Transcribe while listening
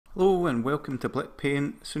Hello and welcome to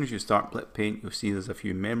BlitPaint. As soon as you start BlitPaint, you'll see there's a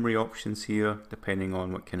few memory options here depending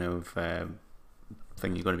on what kind of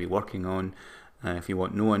thing you're going to be working on. If you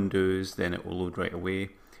want no undos, then it will load right away.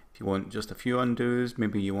 If you want just a few undos,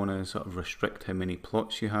 maybe you want to sort of restrict how many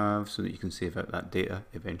plots you have so that you can save out that data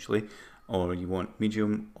eventually, or you want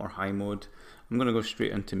medium or high mode. I'm going to go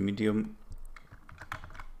straight into medium.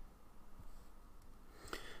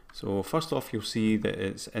 So first off, you'll see that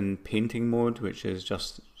it's in painting mode, which is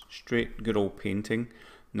just straight good old painting.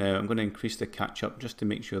 Now I'm going to increase the catch up just to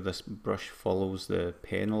make sure this brush follows the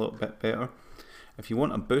pen a little bit better. If you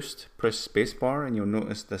want a boost, press spacebar and you'll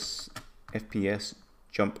notice this FPS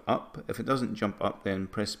jump up. If it doesn't jump up, then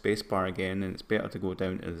press spacebar again, and it's better to go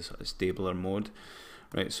down to the sort of stabler mode.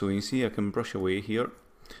 Right, so you see I can brush away here.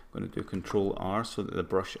 I'm going to do Control R so that the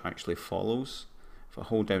brush actually follows. If I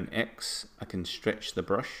hold down X, I can stretch the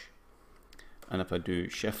brush, and if I do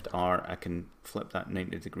Shift R, I can flip that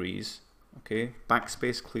 90 degrees. Okay,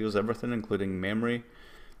 backspace clears everything, including memory,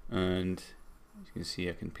 and as you can see,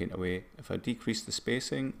 I can paint away. If I decrease the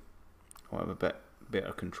spacing, I'll have a bit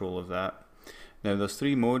better control of that. Now there's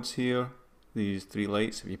three modes here, these three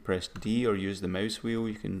lights. If you press D or use the mouse wheel,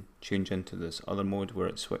 you can change into this other mode where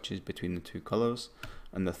it switches between the two colors.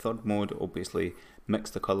 And the third mode will basically mix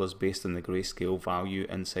the colors based on the grayscale value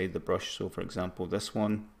inside the brush. So for example, this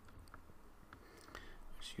one,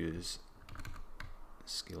 let's use,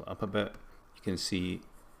 scale it up a bit. You can see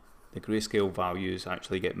the grayscale values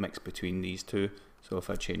actually get mixed between these two. So if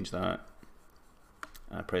I change that,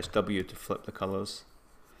 I press W to flip the colors,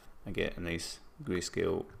 I get a nice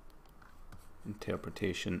grayscale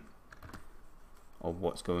interpretation of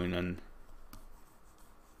what's going in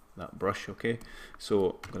that brush. Okay,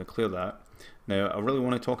 so I'm going to clear that. Now I really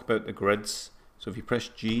want to talk about the grids. So if you press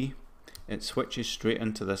G, it switches straight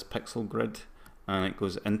into this pixel grid and it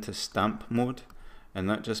goes into stamp mode, and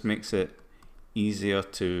that just makes it easier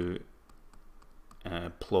to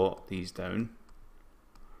plot these down.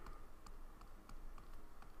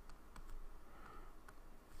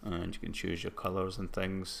 And you can choose your colors and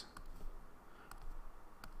things.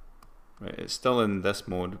 Right, it's still in this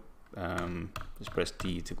mode. Just press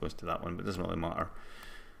D to go to that one, but it doesn't really matter.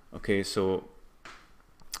 Okay, so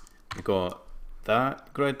you got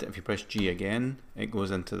that grid. If you press G again, it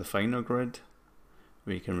goes into the finer grid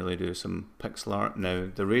where you can really do some pixel art. Now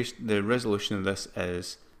the resolution of this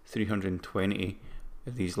is 320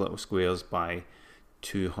 of these little squares by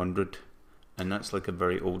 200, and that's like a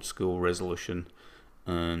very old school resolution.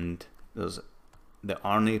 And there's the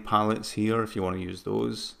Arne palettes here if you want to use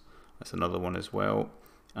those. That's another one as well,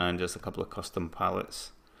 and just a couple of custom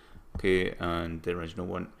palettes. Okay, and the original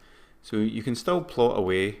one. So you can still plot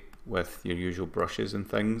away with your usual brushes and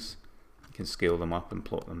things. You can scale them up and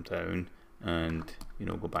plot them down, and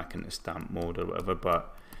go back into stamp mode or whatever.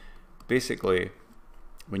 But basically,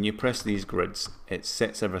 when you press these grids, it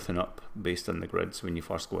sets everything up based on the grids when you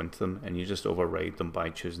first go into them, and you just override them by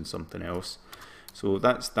choosing something else. So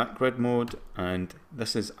that's that grid mode, and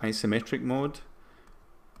this is isometric mode.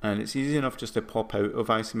 And it's easy enough just to pop out of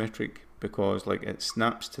isometric because like it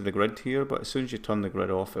snaps to the grid here, but as soon as you turn the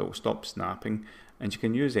grid off, it will stop snapping, and you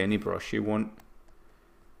can use any brush you want.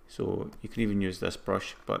 So you can even use this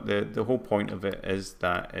brush, but the whole point of it is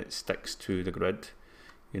that it sticks to the grid,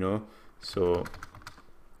 So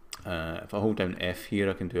if I hold down F here,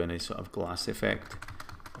 I can do a nice sort of glass effect.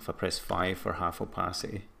 If I press 5 for half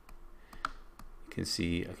opacity, you can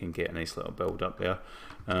see I can get a nice little build up there.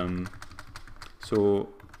 So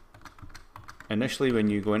initially when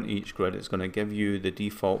you go into each grid, it's going to give you the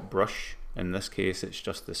default brush. In this case, it's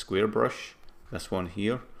just the square brush, this one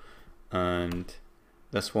here, and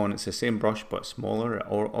this one, it's the same brush but smaller. It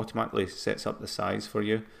automatically sets up the size for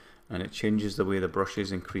you, and it changes the way the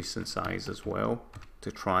brushes increase in size as well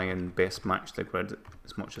to try and best match the grid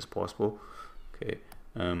as much as possible. Okay,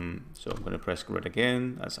 so I'm going to press grid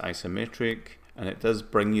again. That's isometric, and it does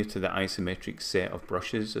bring you to the isometric set of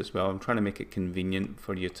brushes as well. I'm trying to make it convenient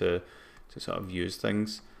for you to sort of use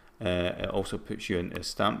things. It also puts you into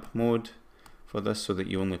stamp mode for this so that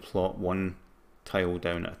you only plot one tile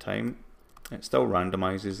down at a time. It still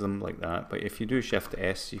randomizes them like that, but if you do Shift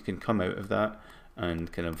S, you can come out of that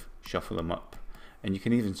and kind of shuffle them up, and you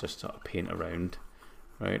can even just sort of paint around,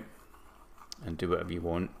 right, and do whatever you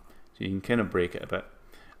want. So you can kind of break it a bit,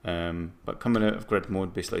 but coming out of grid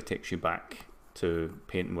mode basically takes you back to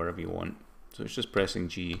painting wherever you want. So it's just pressing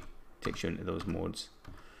G takes you into those modes,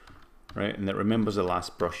 right, and it remembers the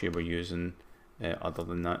last brush you were using. Other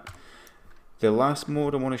than that, the last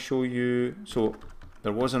mode I want to show you, so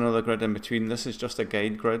there was another grid in between. This is just a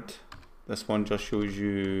guide grid. This one just shows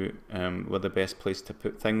you where the best place to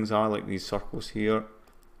put things are, like these circles here.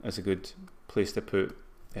 is a good place to put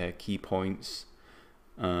key points.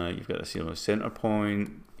 You've got this, center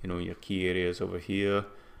point, your key areas over here,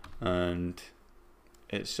 and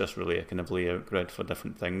it's just really a kind of layout grid for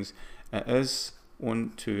different things. It is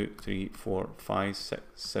 1, 2, 3, 4, 5, 6,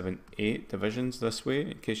 7, 8 divisions this way,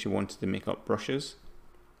 in case you wanted to make up brushes,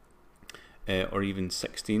 or even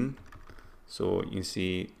 16. So you can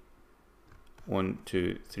see 1,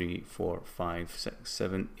 2, 3, 4, 5, 6,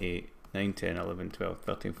 7, 8, 9, 10, 11, 12,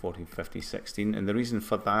 13, 14, 15, 16. And the reason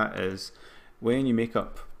for that is when you make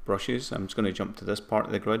up brushes, I'm just going to jump to this part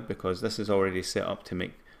of the grid because this is already set up to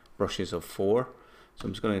make brushes of 4. So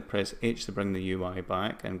I'm just going to press H to bring the UI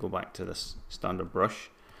back and go back to this standard brush,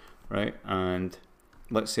 right? And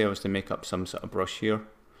let's say I was to make up some sort of brush here.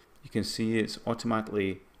 You can see it's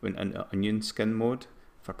automatically went into onion skin mode.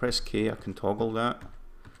 If I press K, I can toggle that.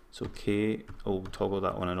 So K will toggle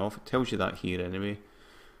that on and off. It tells you that here anyway,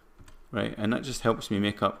 right? And that just helps me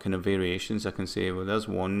make up kind of variations. I can say, well, there's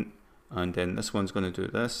one, and then this one's going to do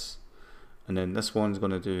this, and then this one's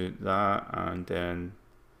going to do that, and then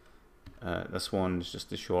this one's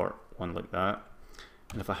just a short one like that.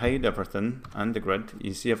 And if I hide everything and the grid,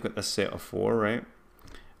 you see I've got this set of 4, right?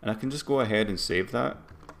 And I can just go ahead and save that.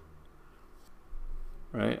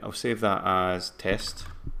 Right, I'll save that as test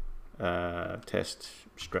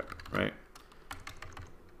strip, right?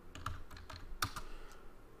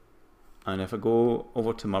 And if I go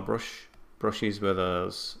over to my brushes where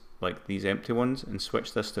there's like these empty ones and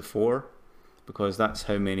switch this to 4, because that's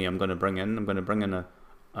how many I'm going to bring in. I'm going to bring in a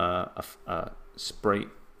sprite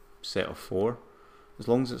set of 4. As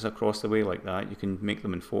long as it's across the way like that, you can make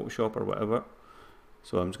them in Photoshop or whatever.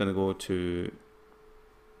 So I'm just going to go to,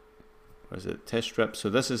 what is it, test strip. So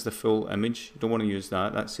this is the full image. You don't want to use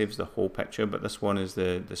that. That saves the whole picture, but this one is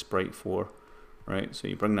the sprite 4, right? So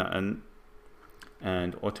you bring that in,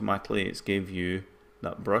 and automatically it's gave you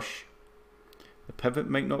that brush. The pivot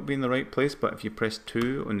might not be in the right place, but if you press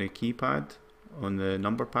 2 on the keypad, on the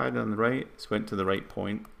number pad on the right, it's went to the right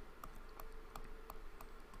point.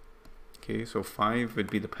 Okay, so 5 would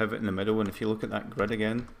be the pivot in the middle, and if you look at that grid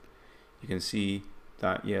again, you can see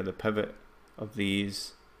that, yeah, the pivot of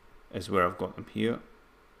these is where I've got them here.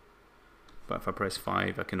 But if I press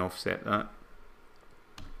 5, I can offset that.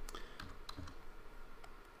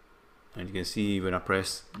 And you can see when I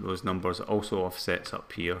press those numbers, it also offsets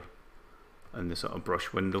up here in the sort of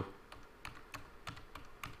brush window.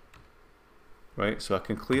 Right, so I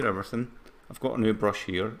can clear everything. I've got a new brush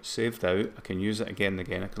here, saved out. I can use it again and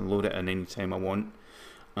again. I can load it in any time I want,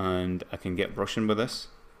 and I can get brushing with this.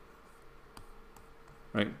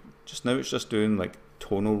 Right, just now it's just doing like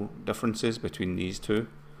tonal differences between these two,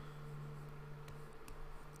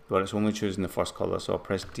 but it's only choosing the first color. So I'll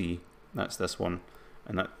press D, that's this one,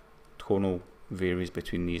 and that tonal varies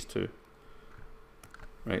between these two.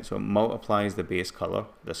 Right, so it multiplies the base color,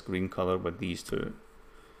 this green color, with these two,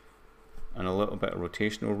 and a little bit of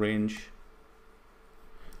rotational range,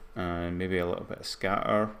 and maybe a little bit of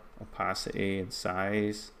scatter, opacity, and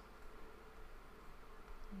size.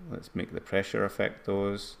 Let's make the pressure affect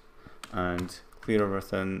those, and clear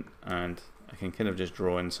everything, and I can kind of just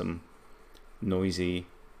draw in some noisy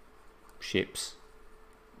shapes,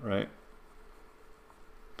 right?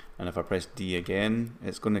 And if I press D again,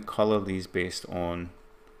 it's going to color these based on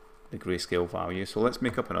the grayscale value. So let's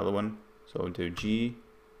make up another one. So I'll do G,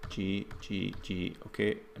 G, G, G,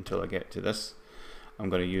 okay, until I get to this. I'm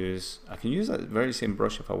going to use, I can use that very same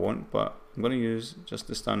brush if I want, but I'm going to use just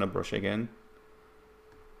the standard brush again.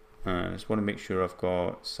 And I just want to make sure I've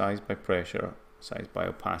got size by pressure, size by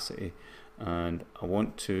opacity, and I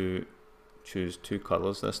want to choose 2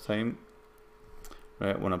 colors this time.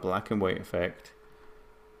 Right, I want a black and white effect.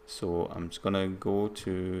 So I'm just going to go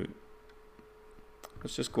to,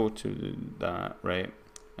 let's just go to that, right?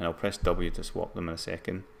 And I'll press W to swap them in a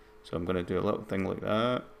second. So I'm going to do a little thing like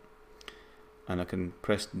that, and I can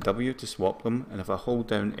press W to swap them, and if I hold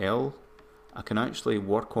down L, I can actually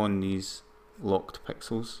work on these locked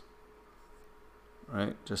pixels.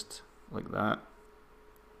 Right, just like that.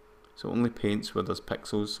 So it only paints where there's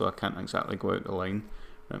pixels, so I can't exactly go out the line.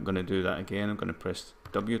 Right, I'm going to do that again. I'm going to press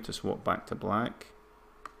W to swap back to black.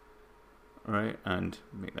 Right, and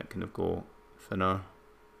make that kind of go thinner.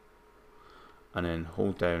 And then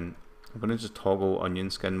hold down. I'm going to just toggle onion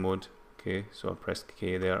skin mode. Okay, so I pressed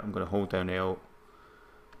K there. I'm going to hold down L,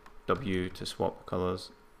 W to swap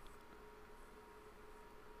colors,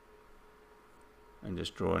 and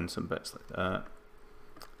just draw in some bits like that.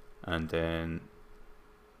 And then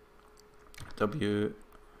W,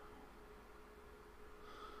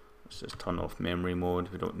 let's just turn off memory mode,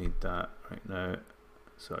 we don't need that right now.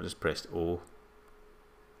 So I just pressed O,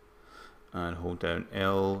 and hold down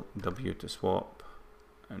L, W to swap,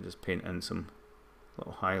 and just paint in some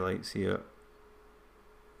little highlights here.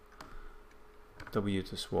 W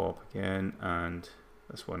to swap again, and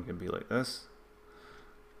this one can be like this.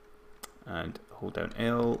 And hold down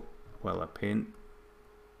L while I paint.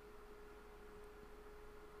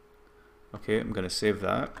 Okay, I'm going to save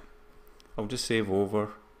that. I'll just save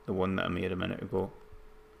over the one that I made a minute ago.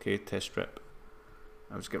 Okay, test strip.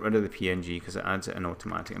 I'll just get rid of the PNG because it adds it in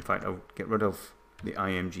automatic. In fact, I'll get rid of the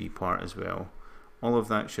IMG part as well. All of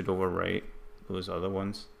that should overwrite those other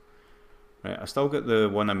ones. Right, I still got the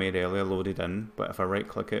one I made earlier loaded in, but if I right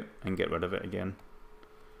click it and get rid of it again,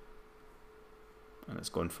 and it's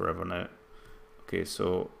gone forever now. Okay,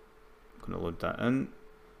 so I'm going to load that in.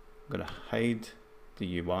 I'm going to hide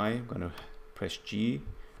the UI. I'm going to press G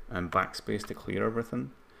and backspace to clear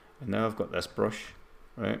everything. And now I've got this brush,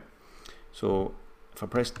 right? So if I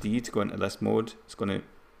press D to go into this mode, it's going to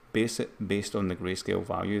base it based on the grayscale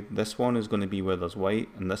value. This one is going to be where there's white,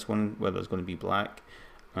 and this one where there's going to be black.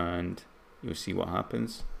 And you'll see what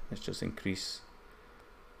happens. Let's just increase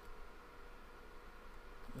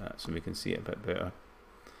that so we can see it a bit better.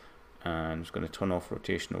 And I'm just going to turn off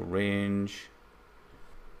rotational range.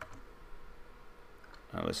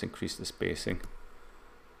 And let's increase the spacing.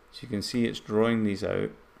 So you can see it's drawing these out.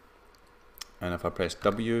 And if I press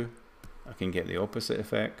W, I can get the opposite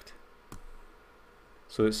effect.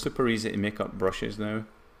 So it's super easy to make up brushes now,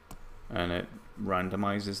 and it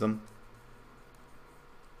randomizes them.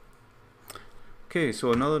 Okay,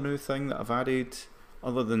 so another new thing that I've added,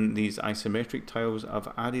 other than these isometric tiles, I've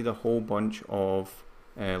added a whole bunch of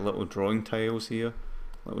little drawing tiles here,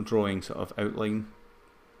 little drawing sort of outline.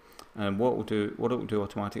 And what it will do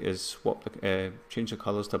automatically is swap the change the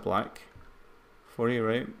colors to black for you,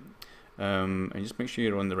 right? And just make sure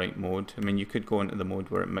you're on the right mode. I mean, you could go into the mode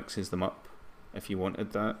where it mixes them up if you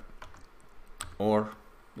wanted that, or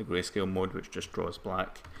the grayscale mode, which just draws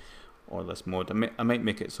black, or this mode. I might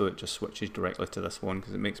make it so it just switches directly to this one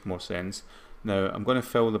because it makes more sense. Now I'm going to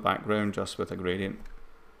fill the background just with a gradient,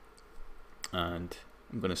 and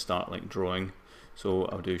I'm going to start like drawing. So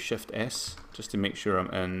I'll do Shift S just to make sure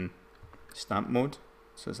I'm in stamp mode.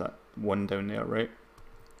 So is that one down there, right?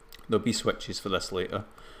 There'll be switches for this later,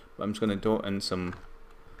 but I'm just going to dot in some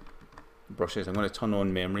brushes. I'm going to turn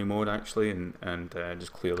on memory mode actually, and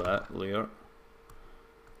just clear that layer.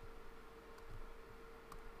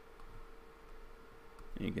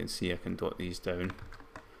 And you can see I can dot these down.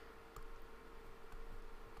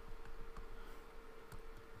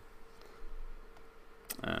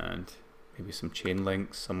 And maybe some chain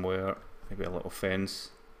links somewhere, maybe a little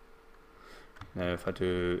fence. Now if I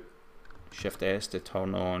do Shift S to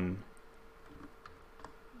turn on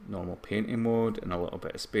normal painting mode and a little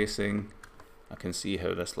bit of spacing, I can see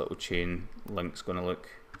how this little chain link's going to look.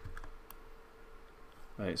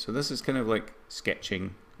 Right, so this is kind of like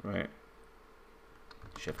sketching, right?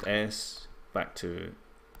 Shift S, back to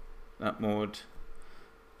that mode,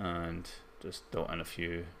 and just dot in a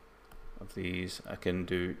few of these. I can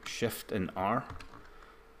do Shift and R,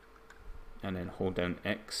 and then hold down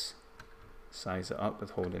X, size it up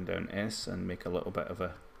with holding down S, and make a little bit of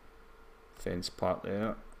a fence part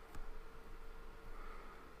there.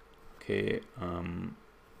 Okay,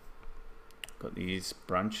 got these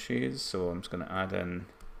branches, so I'm just going to add in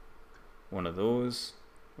one of those.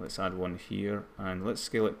 Let's add one here, and let's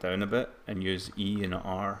scale it down a bit and use E and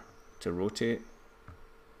R to rotate.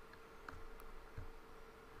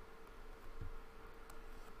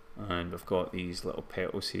 And we've got these little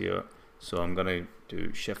petals here, so I'm going to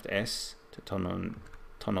do Shift S to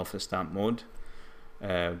turn off the stamp mode.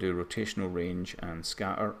 Do rotational range and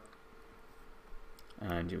scatter,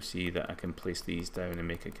 and you'll see that I can place these down and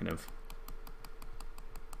make a kind of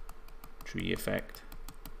tree effect.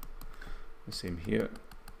 The same here.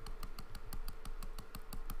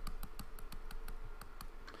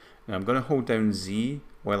 Now I'm going to hold down Z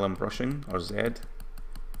while I'm brushing, or Z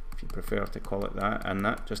if you prefer to call it that, and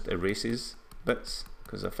that just erases bits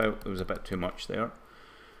because I felt there was a bit too much there.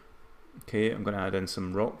 Okay, I'm going to add in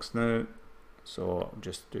some rocks now, so I'll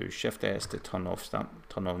just do Shift S to turn on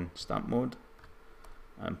stamp mode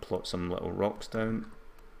and plot some little rocks down.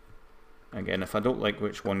 Again, if I don't like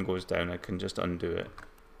which one goes down, I can just undo it.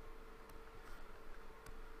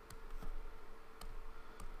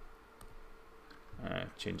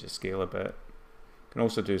 Change the scale a bit. Can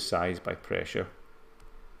also do size by pressure.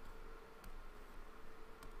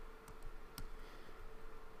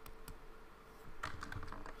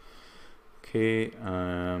 Okay,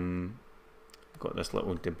 got this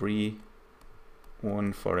little debris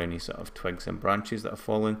one for any sort of twigs and branches that have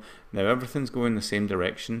fallen. Now everything's going the same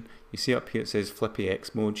direction. You see up here it says flippy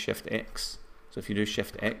X mode, Shift X. So if you do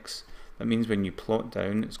Shift X, that means when you plot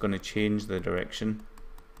down, it's going to change the direction.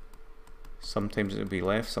 Sometimes it'll be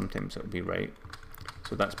left, sometimes it'll be right.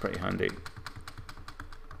 So that's pretty handy.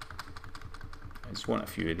 I just want a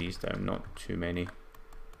few of these down, not too many.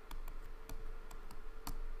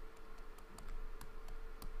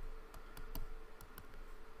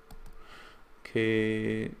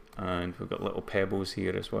 Okay, and we've got little pebbles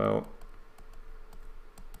here as well.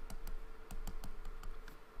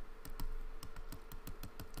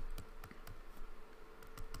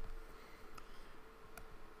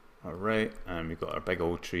 Alright, and we've got our big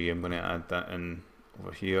old tree. I'm going to add that in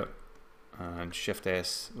over here. And Shift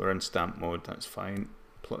S, we're in stamp mode, that's fine.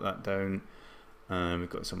 Plot that down. And we've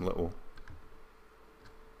got some little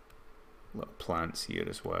plants here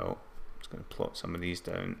as well. I'm just going to plot some of these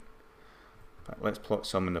down. But let's plot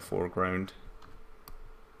some in the foreground.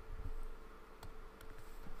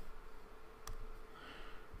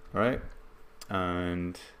 Right,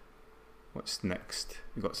 and what's next?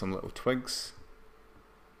 We've got some little twigs.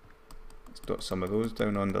 Let's dot some of those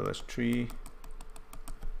down under this tree.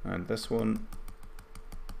 And this one.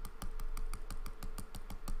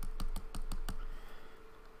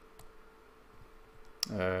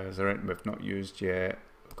 Is there anything we've not used yet?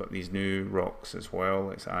 We've got these new rocks as well.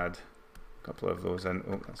 Let's add a couple of those in.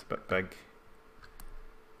 Oh, that's a bit big.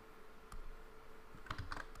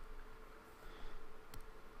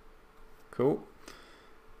 Cool.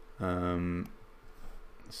 Some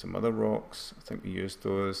other rocks. I think we used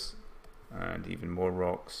those. And even more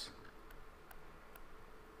rocks.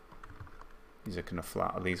 These are kind of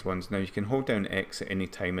flatter, these ones. Now you can hold down X at any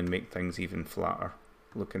time and make things even flatter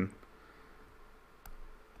looking.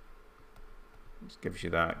 Just gives you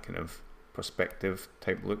that kind of perspective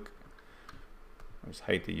type look. Let's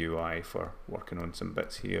hide the UI for working on some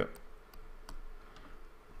bits here.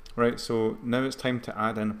 Right, so now it's time to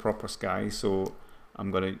add in a proper sky. So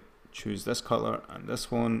I'm going to choose this color and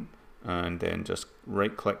this one, and then just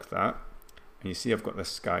right click that. And you see I've got this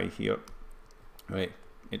sky here. Right,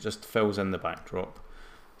 it just fills in the backdrop.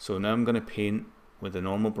 So now I'm going to paint with a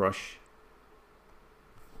normal brush.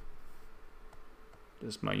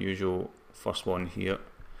 Just my usual first one here.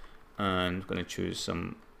 And I'm going to choose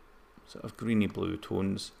some sort of greeny blue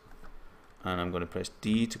tones. And I'm going to press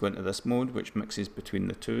D to go into this mode, which mixes between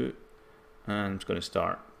the two. And I'm just going to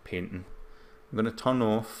start painting. I'm going to turn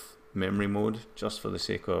off memory mode just for the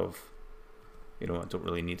sake of, you know, I don't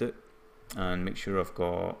really need it. And make sure I've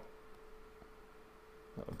got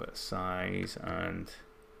a little bit of size, and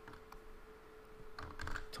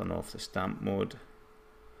turn off the stamp mode.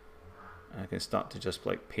 And I can start to just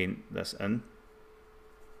like paint this in.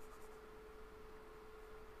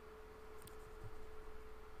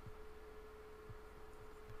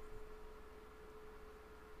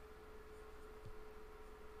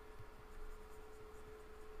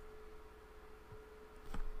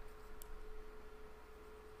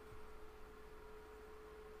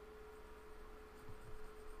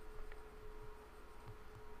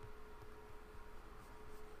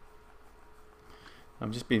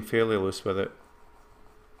 I'm just being fairly loose with it.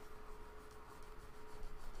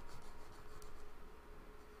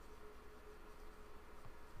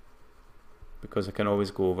 Because I can always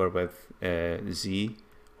go over with Z,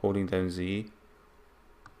 holding down Z.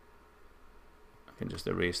 I can just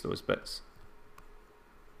erase those bits.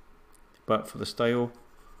 But for the style,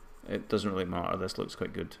 it doesn't really matter. This looks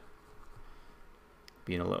quite good.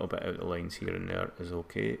 Being a little bit out of lines here and there is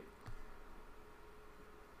okay.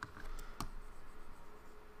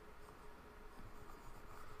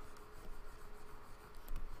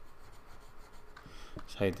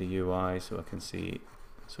 Let's hide the UI so I can see.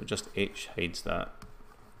 So just H hides that.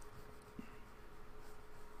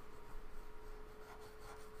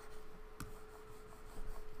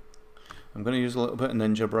 I'm going to use a little bit of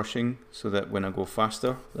ninja brushing so that when I go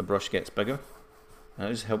faster, the brush gets bigger. And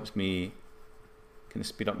it just helps me kind of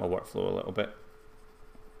speed up my workflow a little bit.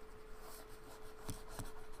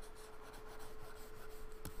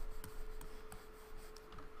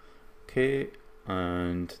 Okay.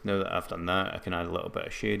 And now that I've done that, I can add a little bit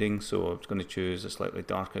of shading. So I'm just going to choose a slightly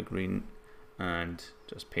darker green and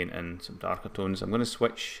just paint in some darker tones. I'm going to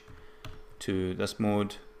switch to this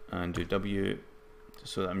mode and do W,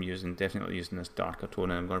 so that I'm definitely using this darker tone,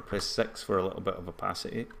 and I'm going to press 6 for a little bit of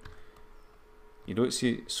opacity. You don't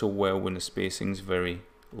see it so well when the spacing's very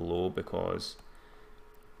low because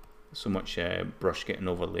so much brush getting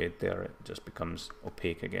overlaid there, it just becomes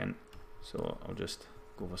opaque again. So I'll just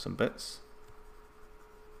go over some bits.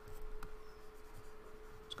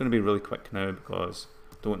 going to be really quick now because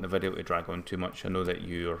I don't want the video to drag on too much. I know that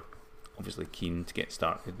you're obviously keen to get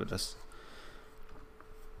started with this.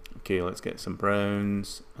 Okay, let's get some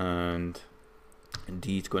browns, and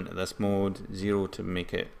D to go into this mode, 0 to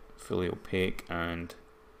make it fully opaque, and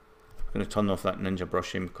I'm going to turn off that ninja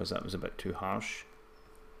brushing because that was a bit too harsh.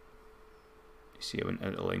 You see I went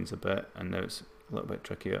out of lines a bit, and now it's a little bit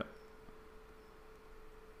trickier.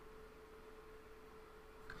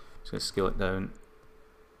 Just going to scale it down.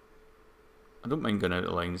 I don't mind going out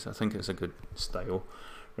of lines, I think it's a good style.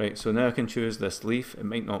 Right, so now I can choose this leaf. It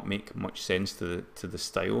might not make much sense to the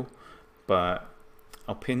style, but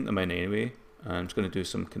I'll paint them in anyway. I'm just going to do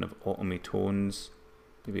some kind of autumny tones,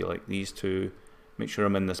 maybe like these two. Make sure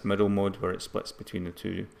I'm in this middle mode where it splits between the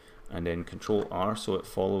two, and then Control R so it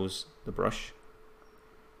follows the brush.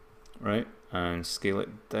 Right, and scale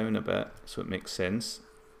it down a bit so it makes sense,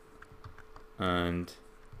 and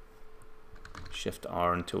Shift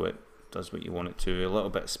R until it does what you want it to. A little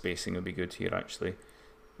bit of spacing would be good here actually.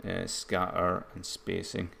 Scatter and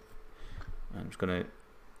spacing. I'm just going to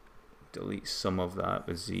delete some of that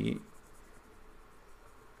with Z.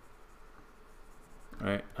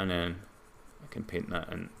 Right, and then I can paint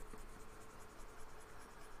that in.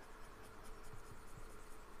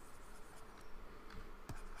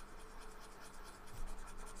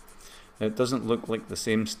 Now, it doesn't look like the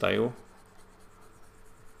same style,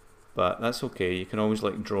 but that's okay. You can always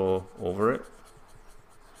like draw over it.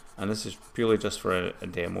 And this is purely just for a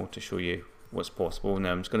demo to show you what's possible.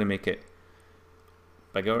 Now I'm just going to make it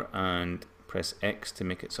bigger and press X to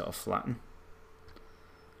make it sort of flatten.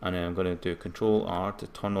 And then I'm going to do Control R to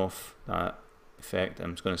turn off that effect.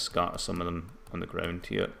 I'm just going to scatter some of them on the ground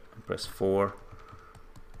here and press 4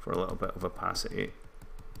 for a little bit of opacity.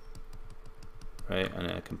 Right, and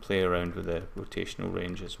then I can play around with the rotational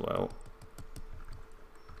range as well.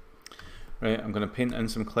 Right, I'm going to paint in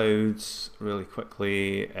some clouds really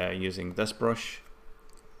quickly using this brush.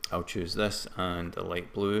 I'll choose this and a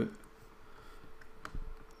light blue,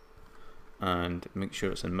 and make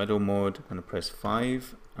sure it's in middle mode. I'm going to press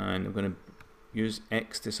 5, and I'm going to use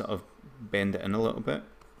X to sort of bend it in a little bit,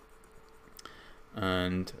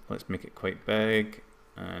 and let's make it quite big,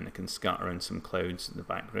 and I can scatter in some clouds in the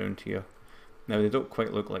background here. Now they don't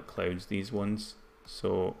quite look like clouds, these ones,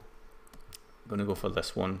 so I'm going to go for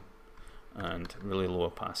this one and really low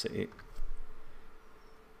opacity,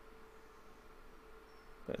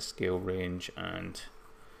 bit of scale range, and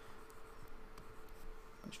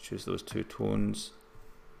let's choose those two tones.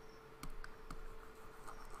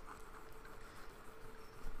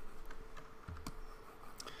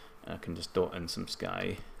 I can just dot in some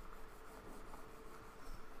sky,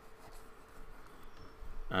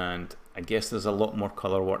 and I guess there's a lot more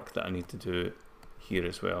color work that I need to do here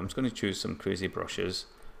as well. I'm just going to choose some crazy brushes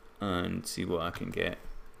and see what I can get.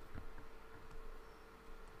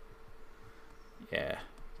 Yeah,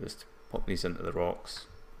 just pop these into the rocks.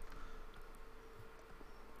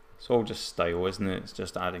 It's all just style, isn't it? It's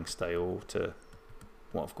just adding style to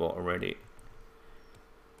what I've got already.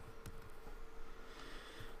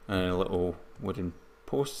 And little wooden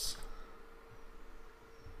posts.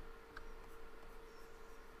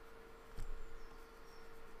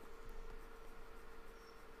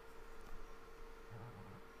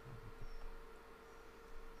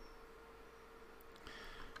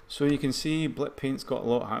 So you can see BlitPaint's got a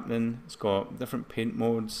lot happening. It's got different paint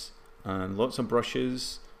modes and lots of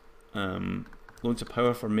brushes, loads of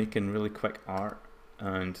power for making really quick art,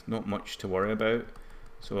 and not much to worry about.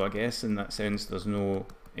 So I guess in that sense there's no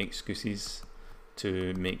excuses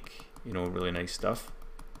to make, you know, really nice stuff.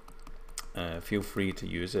 Feel free to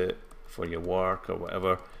use it for your work or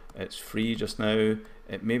whatever. It's free just now.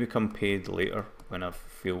 It may become paid later when I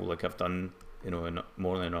feel like I've done, you know,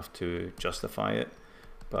 more than enough to justify it.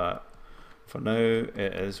 But for now it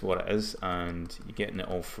is what it is, and you're getting it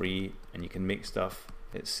all free, and you can make stuff.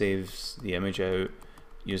 It saves the image out,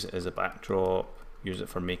 use it as a backdrop, use it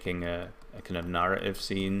for making a kind of narrative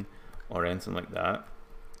scene or anything like that.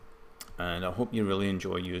 And I hope you really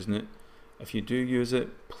enjoy using it. If you do use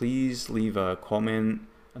it, please leave a comment,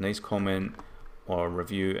 a nice comment or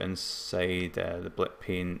review inside the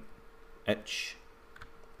BlitPaint itch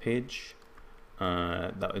page.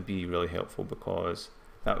 That would be really helpful, because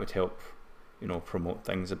that would help, you know, promote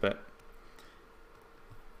things a bit.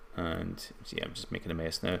 And yeah, I'm just making a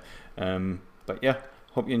mess now. But yeah,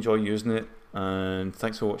 hope you enjoy using it, and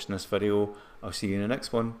thanks for watching this video. I'll see you in the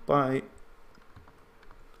next one. Bye.